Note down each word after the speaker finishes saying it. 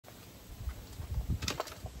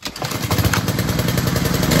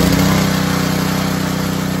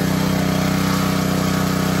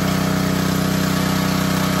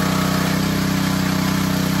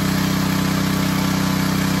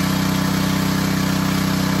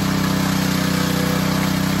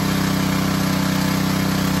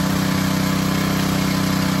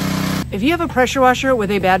If you have a pressure washer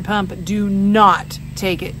with a bad pump, do not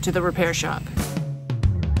take it to the repair shop.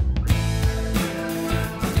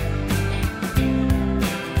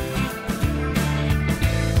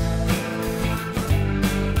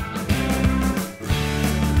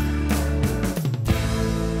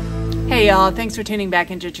 Hey y'all, thanks for tuning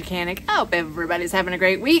back into Chickanic. I hope everybody's having a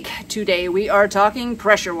great week. Today we are talking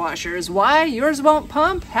pressure washers, why yours won't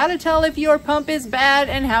pump, how to tell if your pump is bad,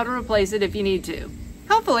 and how to replace it if you need to.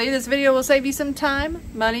 Hopefully this video will save you some time,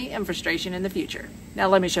 money, and frustration in the future. Now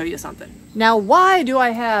let me show you something. Now why do I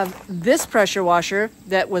have this pressure washer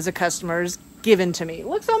that was a customer's given to me? It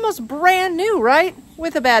looks almost brand new, right?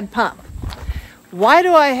 With a bad pump. Why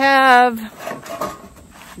do I have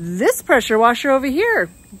this pressure washer over here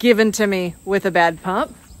given to me with a bad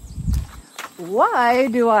pump? Why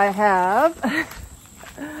do I have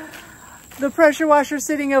the pressure washer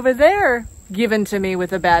sitting over there given to me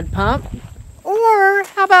with a bad pump? Or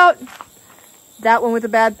how about that one with a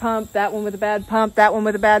bad pump, that one with a bad pump, that one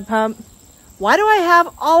with a bad pump? Why do I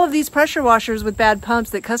have all of these pressure washers with bad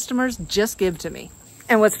pumps that customers just give to me?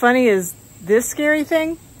 And what's funny is this scary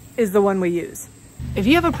thing is the one we use. If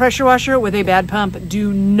you have a pressure washer with a bad pump,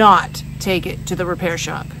 do not take it to the repair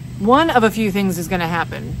shop. One of a few things is going to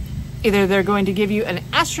happen. Either they're going to give you an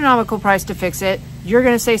astronomical price to fix it, you're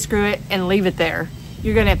going to say screw it and leave it there.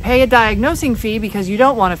 You're going to pay a diagnosing fee because you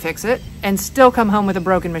don't want to fix it and still come home with a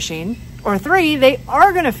broken machine. Or three, they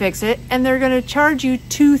are going to fix it and they're going to charge you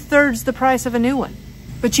 2/3 the price of a new one.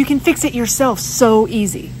 But you can fix it yourself so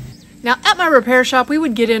easy. Now, at my repair shop, we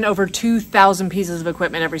would get in over 2,000 pieces of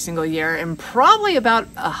equipment every single year, and probably about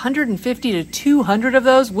 150 to 200 of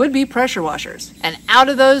those would be pressure washers. And out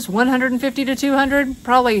of those 150 to 200,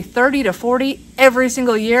 probably 30 to 40 every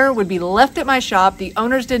single year would be left at my shop. The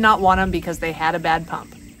owners did not want them because they had a bad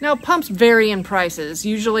pump. Now, pumps vary in prices,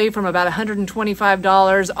 usually from about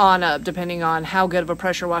 $125 on up, depending on how good of a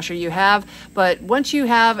pressure washer you have. But once you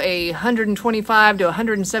have a $125 to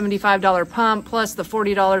 $175 pump, plus the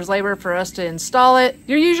 $40 labor for us to install it,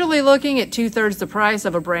 you're usually looking at 2/3 the price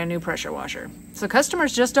of a brand new pressure washer. So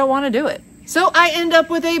customers just don't want to do it. So I end up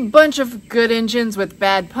with a bunch of good engines with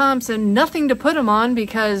bad pumps and nothing to put them on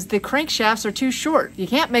because the crankshafts are too short. You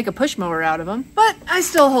can't make a push mower out of them. But I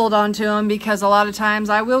still hold on to them because a lot of times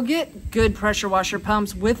I will get good pressure washer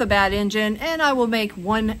pumps with a bad engine and I will make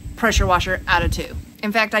one pressure washer out of two.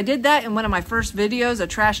 In fact, I did that in one of my first videos, A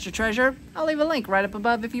Trash to Treasure. I'll leave a link right up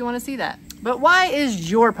above if you want to see that. But why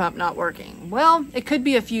is your pump not working? Well, it could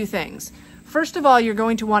be a few things. First of all, you're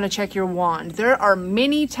going to want to check your wand. There are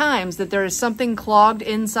many times that there is something clogged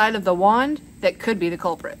inside of the wand that could be the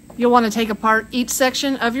culprit. You'll want to take apart each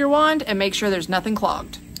section of your wand and make sure there's nothing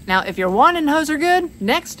clogged. Now, if your wand and hose are good,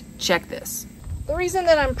 next, check this. The reason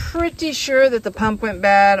that I'm pretty sure that the pump went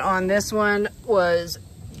bad on this one was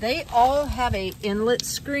they all have an inlet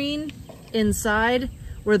screen inside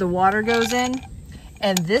where the water goes in,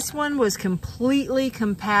 and this one was completely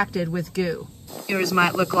compacted with goo. Yours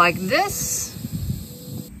might look like this,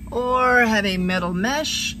 or have a metal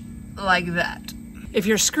mesh like that. If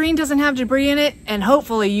your screen doesn't have debris in it, and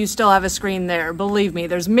hopefully you still have a screen there, believe me,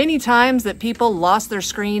 there's many times that people lost their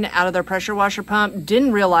screen out of their pressure washer pump,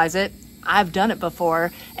 didn't realize it. I've done it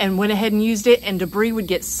before, and went ahead and used it, and debris would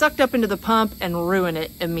get sucked up into the pump and ruin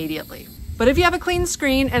it immediately. But if you have a clean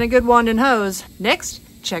screen and a good wand and hose, next,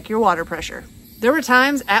 check your water pressure. There were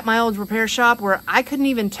times at my old repair shop where I couldn't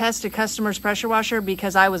even test a customer's pressure washer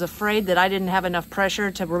because I was afraid that I didn't have enough pressure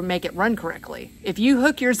to make it run correctly. If you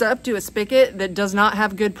hook yours up to a spigot that does not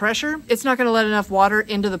have good pressure, it's not going to let enough water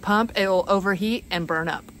into the pump. It will overheat and burn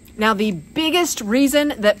up. Now, the biggest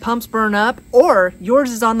reason that pumps burn up, or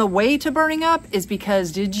yours is on the way to burning up, is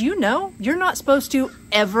because, did you know, you're not supposed to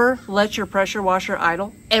ever let your pressure washer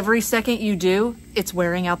idle? Every second you do, it's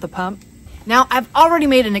wearing out the pump. Now, I've already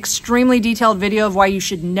made an extremely detailed video of why you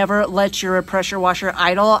should never let your pressure washer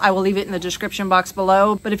idle. I will leave it in the description box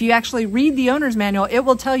below. But if you actually read the owner's manual, it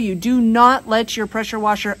will tell you do not let your pressure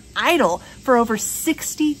washer idle for over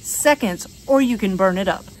 60 seconds or you can burn it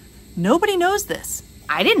up. Nobody knows this.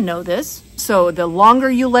 I didn't know this. So the longer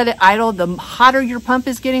you let it idle, the hotter your pump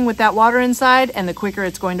is getting with that water inside and the quicker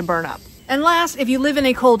it's going to burn up. And last, if you live in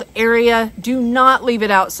a cold area, do not leave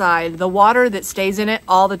it outside. The water that stays in it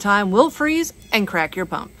all the time will freeze and crack your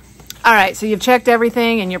pump. All right, so you've checked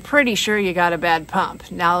everything and you're pretty sure you got a bad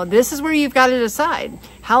pump. Now, this is where you've got to decide.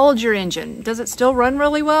 How old's your engine? Does it still run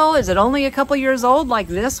really well? Is it only a couple years old like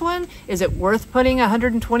this one? Is it worth putting a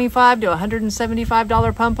 $125 to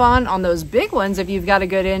 $175 pump on those big ones? If you've got a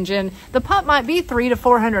good engine, the pump might be $300 to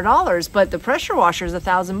 $400, but the pressure washer is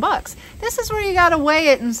 $1,000. This is where you got to weigh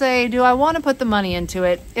it and say, do I want to put the money into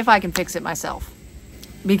it if I can fix it myself?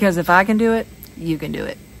 Because if I can do it, you can do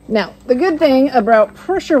it. Now, the good thing about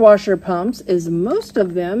pressure washer pumps is most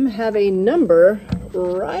of them have a number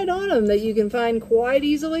right on them that you can find quite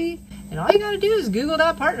easily. And all you gotta do is Google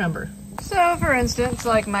that part number. So for instance,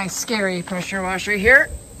 like my scary pressure washer here,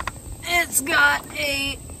 it's got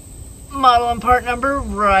a model and part number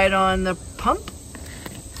right on the pump.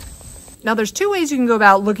 Now there's two ways you can go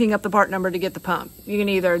about looking up the part number to get the pump. You can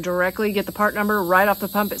either directly get the part number right off the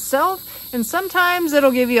pump itself, and sometimes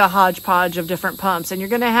it'll give you a hodgepodge of different pumps, and you're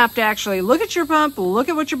gonna have to actually look at your pump, look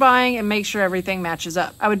at what you're buying, and make sure everything matches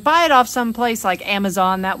up. I would buy it off someplace like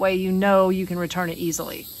Amazon, that way you know you can return it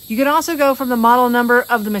easily. You can also go from the model number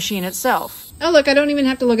of the machine itself. Oh look, I don't even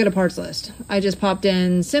have to look at a parts list. I just popped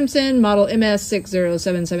in Simpson model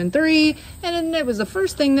MS60773, and it was the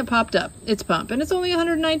first thing that popped up. It's pump, and it's only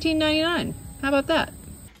 $119.99. How about that?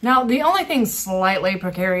 Now, the only thing slightly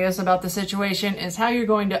precarious about the situation is how you're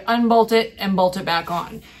going to unbolt it and bolt it back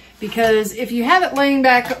on. Because if you have it laying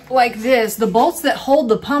back like this, the bolts that hold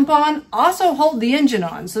the pump on also hold the engine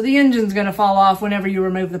on. So the engine's gonna fall off whenever you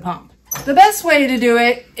remove the pump. The best way to do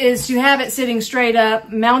it is to have it sitting straight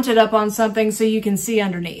up, mounted up on something so you can see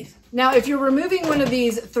underneath. Now, if you're removing one of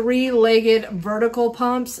these three-legged vertical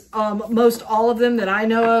pumps, most all of them that I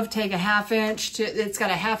know of take a 1/2 inch, it's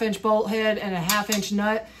got a 1/2 inch bolt head and a 1/2 inch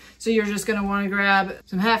nut. So you're just gonna wanna grab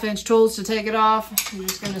some 1/2 inch tools to take it off. You're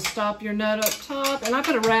just gonna stop your nut up top, and I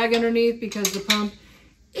put a rag underneath because the pump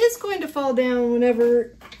is going to fall down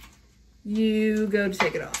whenever you go to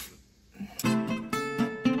take it off.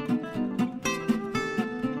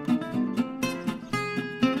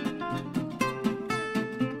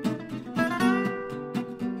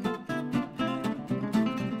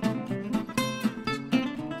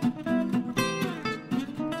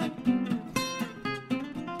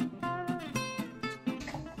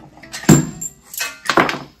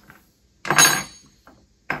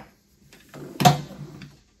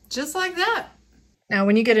 Just like that. Now,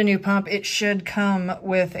 when you get a new pump, it should come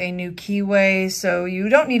with a new keyway, so you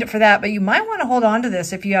don't need it for that, but you might want to hold on to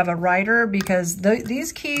this if you have a rider, because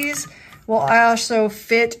these keys will also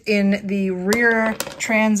fit in the rear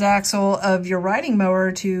transaxle of your riding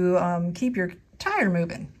mower to keep your tire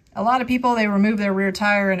moving. A lot of people, they remove their rear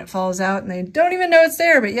tire and it falls out and they don't even know it's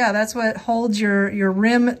there, but yeah, that's what holds your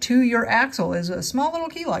rim to your axle, is a small little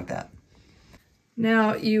key like that.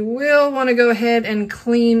 Now, you will want to go ahead and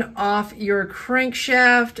clean off your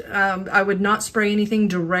crankshaft. I would not spray anything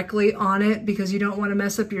directly on it because you don't want to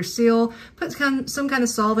mess up your seal. Put some kind of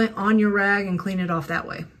solvent on your rag and clean it off that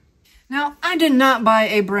way. Now, I did not buy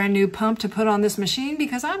a brand new pump to put on this machine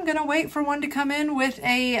because I'm going to wait for one to come in with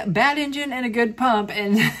a bad engine and a good pump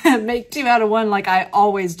and make 2 out of 1 like I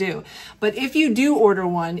always do. But if you do order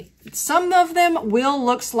one, some of them will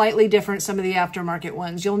look slightly different, some of the aftermarket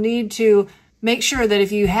ones. You'll need to make sure that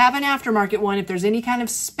if you have an aftermarket one, if there's any kind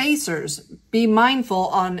of spacers, be mindful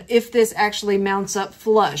on if this actually mounts up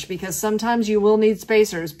flush, because sometimes you will need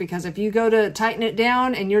spacers, because if you go to tighten it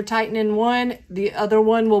down and you're tightening one, the other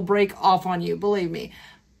one will break off on you. Believe me.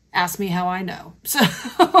 Ask me how I know. So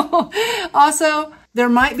also, there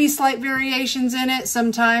might be slight variations in it.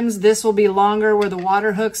 Sometimes this will be longer where the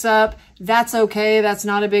water hooks up. That's okay. That's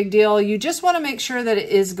not a big deal. You just want to make sure that it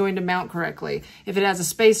is going to mount correctly. If it has a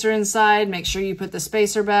spacer inside, make sure you put the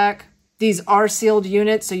spacer back. These are sealed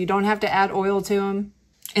units, so you don't have to add oil to them.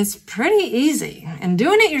 It's pretty easy, and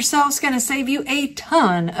doing it yourself is going to save you a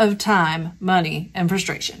ton of time, money, and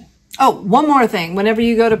frustration. Oh, one more thing. Whenever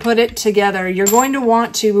you go to put it together, you're going to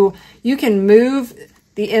want to, you can move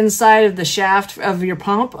the inside of the shaft of your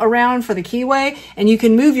pump around for the keyway, and you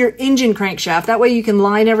can move your engine crankshaft. That way you can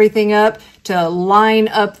line everything up to line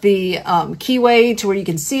up the keyway to where you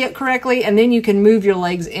can see it correctly, and then you can move your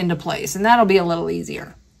legs into place, and that'll be a little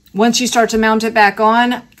easier. Once you start to mount it back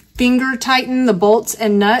on, finger tighten the bolts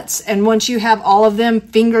and nuts, and once you have all of them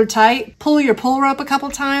finger tight, pull your pull rope a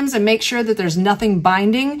couple times and make sure that there's nothing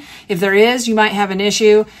binding. If there is, you might have an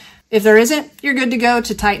issue. If there isn't, you're good to go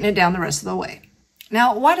to tighten it down the rest of the way.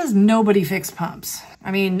 Now, why does nobody fix pumps?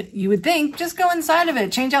 I mean, you would think just go inside of it,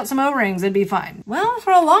 change out some O-rings, it'd be fine. Well,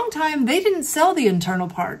 for a long time, they didn't sell the internal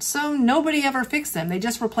parts, so nobody ever fixed them. They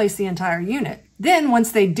just replaced the entire unit. Then, once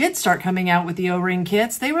they did start coming out with the O-ring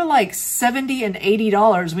kits, they were like $70 and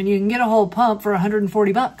 $80 when you can get a whole pump for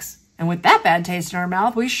 140 bucks. And with that bad taste in our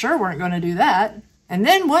mouth, we sure weren't going to do that. And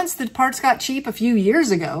then once the parts got cheap a few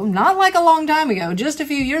years ago, not like a long time ago, just a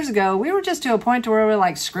few years ago, we were just to a point where we were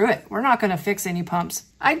like, screw it, we're not going to fix any pumps.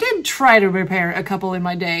 I did try to repair a couple in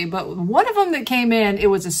my day, but one of them that came in, it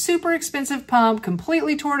was a super expensive pump,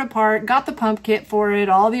 completely torn apart, got the pump kit for it,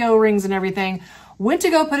 all the O-rings and everything, went to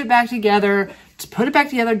go put it back together, put it back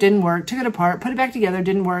together, didn't work, took it apart, put it back together,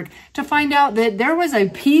 didn't work, to find out that there was a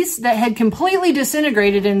piece that had completely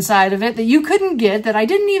disintegrated inside of it that you couldn't get, that I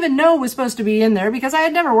didn't even know was supposed to be in there because I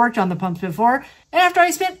had never worked on the pumps before. And after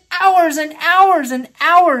I spent hours and hours and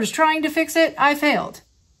hours trying to fix it, I failed.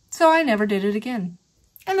 So I never did it again.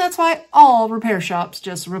 And that's why all repair shops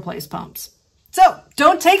just replace pumps. So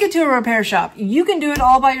don't take it to a repair shop. You can do it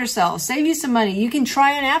all by yourself. Save you some money. You can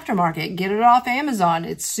try an aftermarket. Get it off Amazon.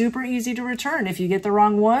 It's super easy to return if you get the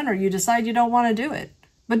wrong one or you decide you don't want to do it.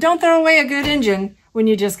 But don't throw away a good engine when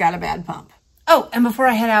you just got a bad pump. Oh, and before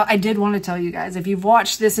I head out, I did want to tell you guys, if you've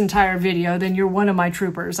watched this entire video, then you're one of my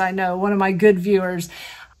troopers. I know, one of my good viewers.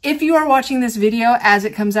 If you are watching this video as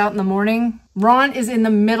it comes out in the morning, Ron is in the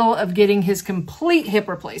middle of getting his complete hip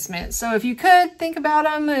replacement. So if you could, think about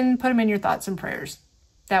him and put him in your thoughts and prayers.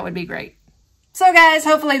 That would be great. So guys,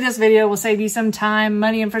 hopefully this video will save you some time,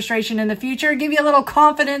 money, and frustration in the future. Give you a little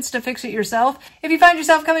confidence to fix it yourself. If you find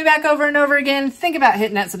yourself coming back over and over again, think about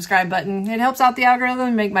hitting that subscribe button. It helps out the algorithm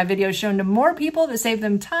and make my videos shown to more people to save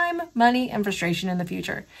them time, money, and frustration in the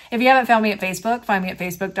future. If you haven't found me at Facebook, find me at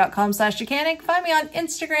facebook.com/Chickanic. Find me on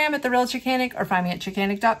Instagram at TheRealChickanic, or find me at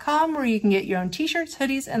Chickanic.com, where you can get your own t-shirts,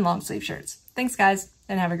 hoodies, and long sleeve shirts. Thanks guys,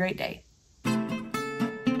 and have a great day.